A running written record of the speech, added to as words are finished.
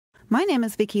My name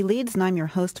is Vicki Leeds, and I'm your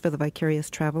host for The Vicarious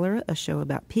Traveler, a show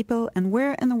about people and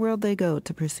where in the world they go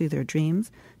to pursue their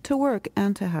dreams, to work,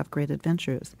 and to have great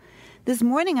adventures. This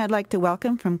morning, I'd like to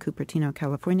welcome from Cupertino,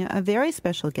 California, a very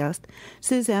special guest,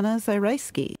 Susanna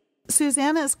Zaraysky.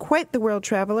 Susanna is quite the world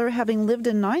traveler, having lived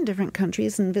in 9 different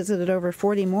countries and visited over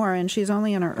 40 more, and she's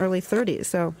only in her early 30s,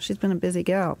 so she's been a busy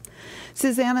gal.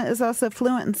 Susanna is also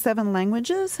fluent in 7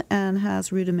 languages and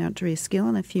has rudimentary skill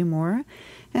in a few more,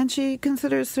 and she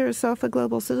considers herself a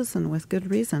global citizen with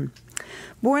good reason.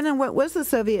 Born in what was the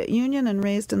Soviet Union and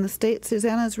raised in the States,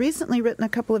 Susanna has recently written a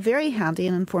couple of very handy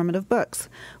and informative books.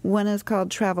 One is called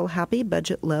Travel Happy,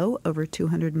 Budget Low, over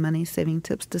 200 money-saving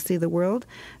tips to see the world.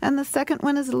 And the second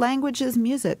one is Language is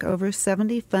Music, over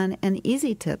 70 fun and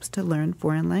easy tips to learn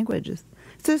foreign languages.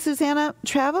 So Susanna,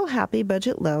 Travel Happy,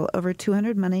 Budget Low, over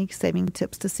 200 money-saving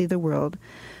tips to see the world.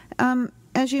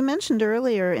 As you mentioned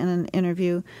earlier in an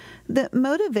interview, that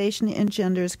motivation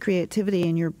engenders creativity,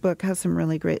 and your book has some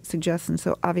really great suggestions,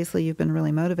 so obviously you've been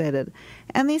really motivated.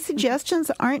 And these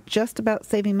suggestions aren't just about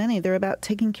saving money. They're about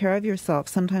taking care of yourself,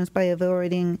 sometimes by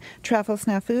avoiding travel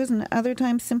snafus, and other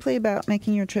times simply about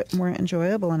making your trip more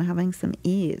enjoyable and having some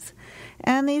ease.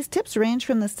 And these tips range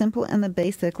from the simple and the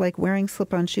basic, like wearing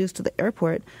slip-on shoes to the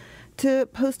airport, to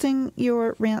posting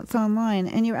your rants online.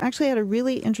 And you actually had a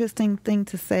really interesting thing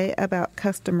to say about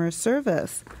customer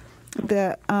service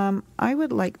that I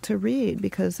would like to read,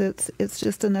 because it's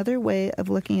just another way of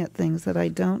looking at things that I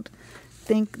don't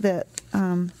think that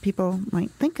people might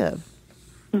think of.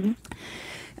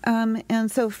 Mm-hmm.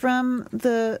 And so from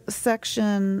the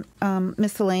section,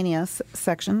 miscellaneous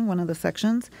section, one of the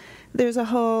sections, there's a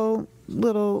whole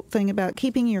little thing about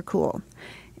keeping your cool.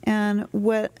 And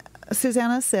what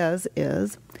Susanna says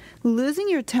is, losing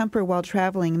your temper while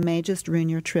traveling may just ruin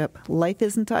your trip. Life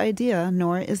isn't the idea,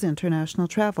 nor is international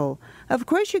travel. Of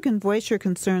course, you can voice your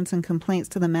concerns and complaints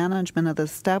to the management of the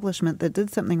establishment that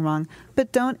did something wrong,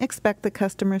 but don't expect the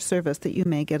customer service that you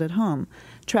may get at home.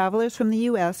 Travelers from the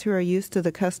U.S. who are used to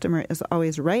the customer is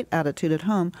always right attitude at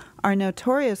home are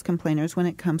notorious complainers when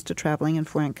it comes to traveling in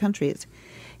foreign countries.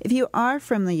 If you are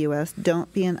from the U.S.,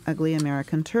 don't be an ugly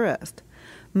American tourist.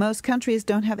 Most countries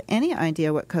don't have any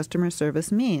idea what customer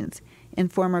service means. In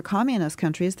former communist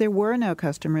countries, there were no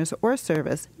customers or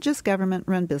service, just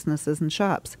government-run businesses and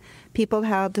shops. People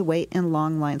had to wait in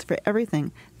long lines for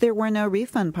everything. There were no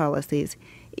refund policies.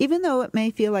 Even though it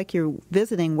may feel like you're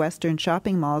visiting Western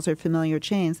shopping malls or familiar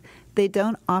chains, they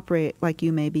don't operate like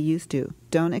you may be used to.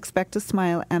 Don't expect a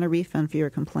smile and a refund for your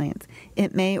complaints.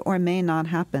 It may or may not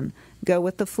happen. Go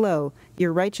with the flow.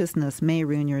 Your righteousness may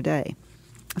ruin your day.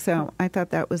 So I thought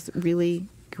that was really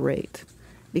great,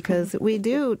 because we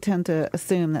do tend to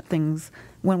assume that things,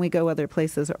 when we go other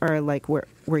places, are like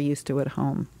we're used to at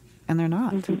home, and they're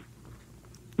not. Mm-hmm.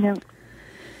 No.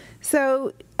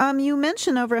 So you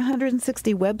mention over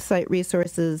 160 website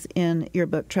resources in your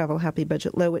book, Travel Happy,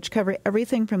 Budget Low, which cover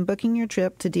everything from booking your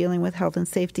trip to dealing with health and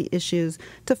safety issues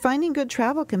to finding good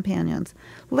travel companions.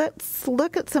 Let's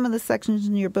look at some of the sections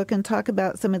in your book and talk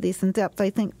about some of these in depth. I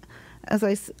think, as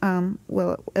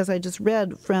I just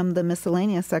read from the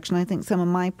miscellaneous section, I think some of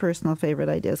my personal favorite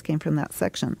ideas came from that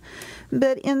section.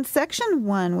 But in section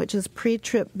 1, which is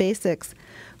pre-trip basics,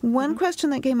 one question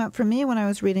that came up for me when I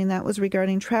was reading that was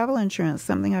regarding travel insurance,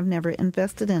 something I've never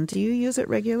invested in. Do you use it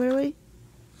regularly?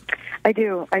 I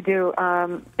do.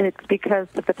 It's because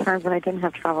at the times when I didn't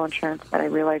have travel insurance that I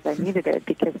realized I needed it,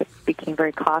 because it became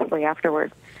very costly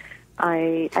afterwards.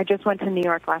 I just went to New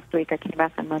York last week. I came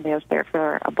back on Monday. I was there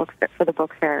for the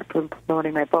book fair,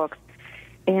 promoting my books.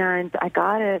 And I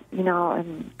got it,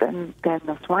 and then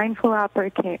the swine flu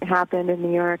outbreak happened in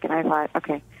New York, and I thought,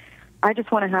 okay, I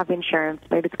just want to have insurance.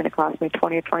 Maybe it's going to cost me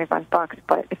 $20 or $25,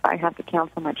 but if I have to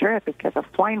cancel my trip because of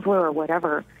swine flu or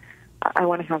whatever, I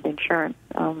want to have the insurance.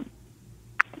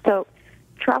 So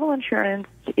travel insurance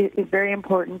is very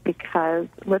important, because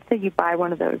let's say you buy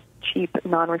one of those cheap,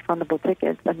 non-refundable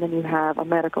tickets, and then you have a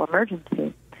medical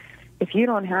emergency. If you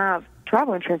don't have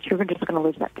travel insurance, you're just going to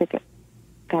lose that ticket.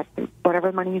 That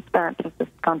whatever money you spent has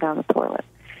just gone down the toilet.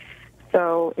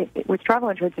 So with travel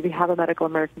insurance, if you have a medical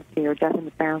emergency or death in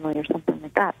the family or something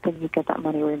like that, then you get that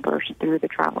money reimbursed through the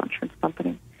travel insurance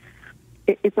company.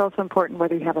 It's also important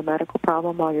whether you have a medical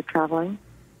problem while you're traveling.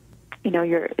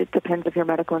 It depends if your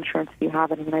medical insurance, if you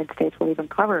have it in the United States, will even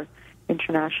cover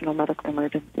international medical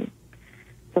emergencies.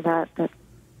 So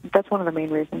that's one of the main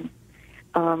reasons.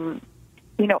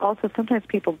 Also sometimes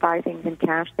people buy things in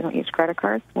cash. They don't use credit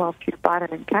cards. Well, if you bought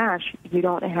it in cash, you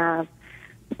don't have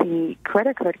the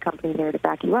credit card company there to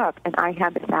back you up. And I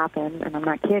had this happen, and I'm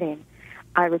not kidding.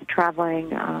 I was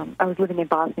traveling. I was living in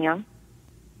Bosnia,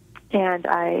 and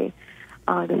I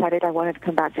decided I wanted to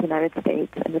come back to the United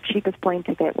States, and the cheapest plane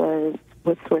ticket was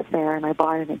with Swiss Air, and I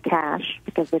bought it in cash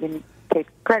because they didn't take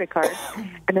credit cards,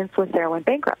 and then Swiss Air went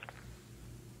bankrupt.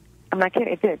 I'm not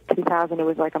kidding, it did. 2000, it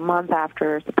was like a month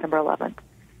after September 11th.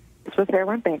 Swiss Air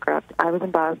went bankrupt. I was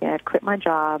in Bosnia. I had quit my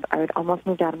job. I had almost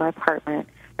moved out of my apartment,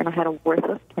 and I had a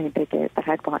worthless plane ticket that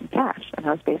I had bought in cash, and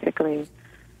I was basically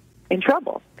in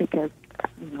trouble because,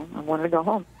 I wanted to go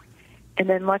home. And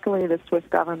then luckily the Swiss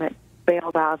government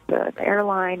bailed out the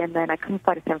airline, and then I couldn't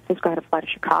fly to San Francisco. I had to fly to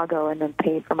Chicago and then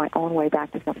pay for my own way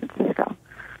back to San Francisco.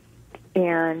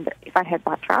 And if I had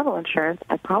bought travel insurance,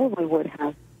 I probably would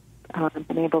have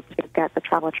been able to get the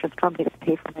travel insurance company to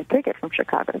pay for my ticket from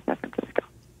Chicago to San Francisco.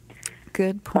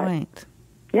 Good point.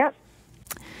 But, yep.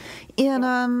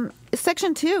 In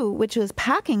Section 2, which is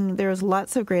packing, there's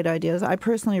lots of great ideas. I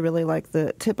personally really like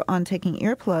the tip on taking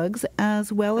earplugs,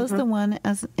 as well as the one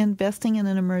as investing in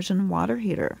an immersion water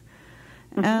heater.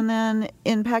 And then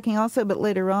in packing also, but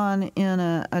later on in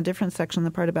a different section,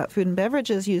 the part about food and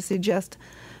beverages, you suggest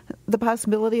the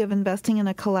possibility of investing in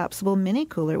a collapsible mini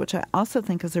cooler, which I also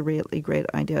think is a really great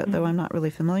idea, though I'm not really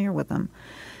familiar with them.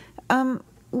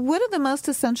 What are the most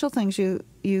essential things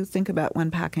you think about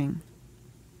when packing?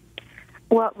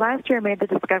 Well, last year I made the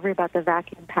discovery about the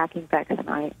vacuum packing bags, and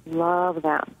I love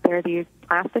them. They're these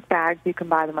plastic bags. You can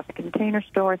buy them at the Container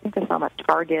Store. I think they sell them at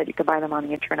Target. You can buy them on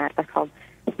the Internet. They're called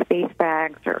space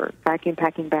bags or vacuum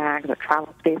packing bags or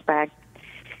travel space bags.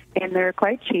 And they're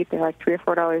quite cheap. They're like $3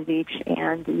 or $4 each,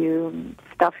 and you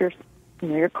stuff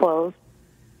your clothes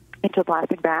into a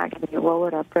plastic bag, and then you roll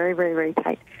it up very, very, very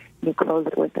tight. And you close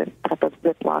it with this type of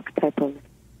Ziploc type of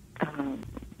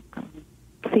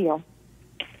seal.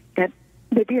 And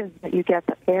the idea is that you get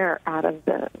the air out of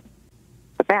the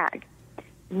bag.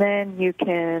 And then you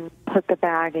can put the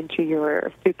bag into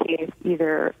your suitcase,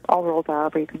 either all rolled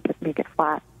up or you can just make it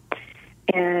flat.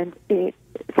 And it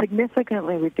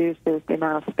significantly reduces the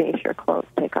amount of space your clothes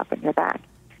take up in your bag.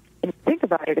 And think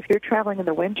about it, if you're traveling in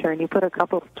the winter and you put a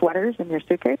couple of sweaters in your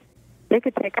suitcase, they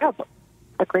could take up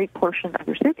a great portion of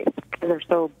your suitcase because they're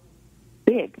so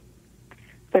big.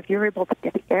 So if you're able to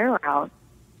get the air out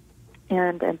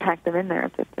and pack them in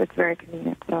there, it's very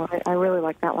convenient. So I really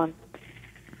like that one.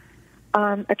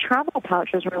 A travel pouch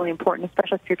is really important,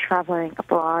 especially if you're traveling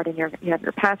abroad and you have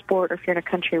your passport, or if you're in a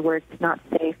country where it's not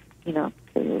safe,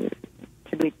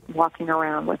 to be walking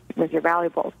around with your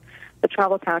valuables. The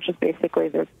travel pouch is basically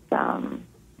this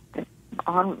it's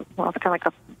kind of like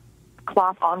a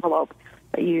cloth envelope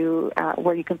that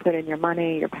where you can put in your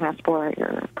money, your passport,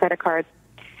 your credit cards,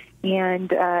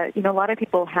 and a lot of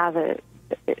people have it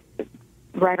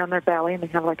right on their belly, and they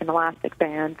have like an elastic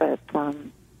band that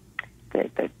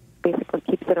basically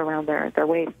keeps it around their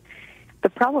waist. The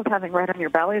problem with having right on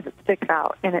your belly is it sticks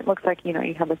out, and it looks like, you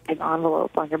have this big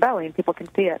envelope on your belly, and people can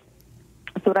see it.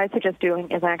 So what I suggest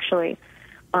doing is actually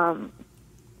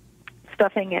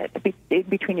stuffing it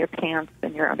between your pants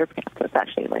and your underpants. So it's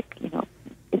actually like,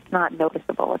 it's not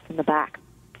noticeable. It's in the back.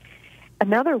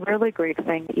 Another really great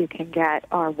thing that you can get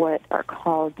are what are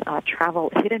called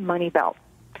travel hidden money belts.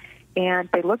 And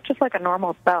they look just like a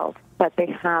normal belt, but they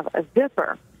have a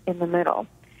zipper in the middle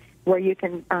where you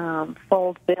can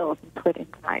fold bills and put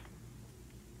inside.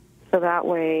 So that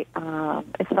way,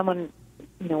 if someone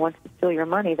wants to steal your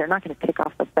money, they're not going to take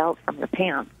off the belt from your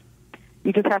pants.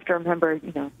 You just have to remember,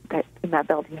 that in that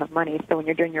belt you have money. So when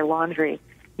you're doing your laundry,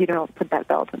 you don't put that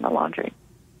belt in the laundry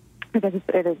because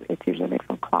it's usually made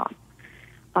from cloth.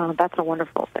 That's a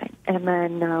wonderful thing. And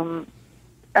then,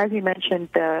 as you mentioned,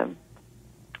 the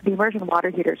immersion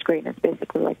water heater is great, and it's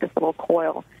basically like this little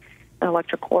coil, an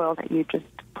electric coil that you just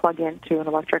plug into an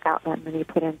electric outlet, and then you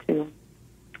put into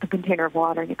a container of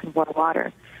water, and you can boil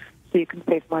water. So you can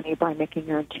save money by making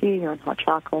your own tea, your own hot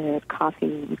chocolate,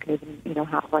 coffee. You can even,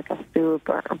 have like a soup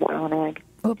or boil an egg.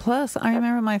 Well, plus, I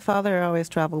remember my father always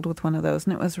traveled with one of those,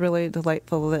 and it was really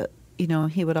delightful that,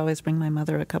 he would always bring my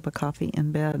mother a cup of coffee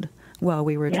in bed while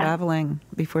we were traveling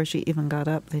before she even got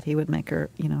up, that he would make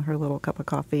her, her little cup of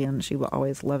coffee, and she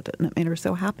always loved it, and it made her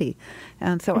so happy.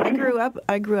 And so I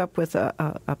grew up with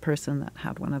a person that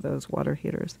had one of those water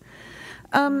heaters.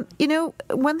 One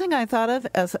thing I thought of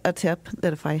as a tip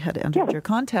that if I had entered your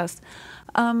contest,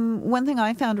 one thing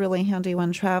I found really handy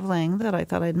when traveling that I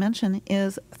thought I'd mention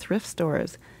is thrift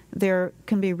stores. There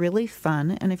can be really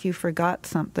fun, and if you forgot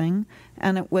something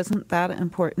and it wasn't that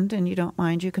important and you don't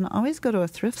mind, you can always go to a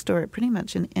thrift store pretty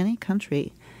much in any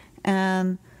country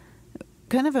and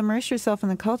kind of immerse yourself in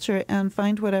the culture and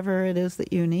find whatever it is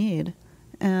that you need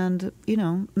and,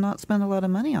 not spend a lot of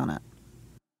money on it.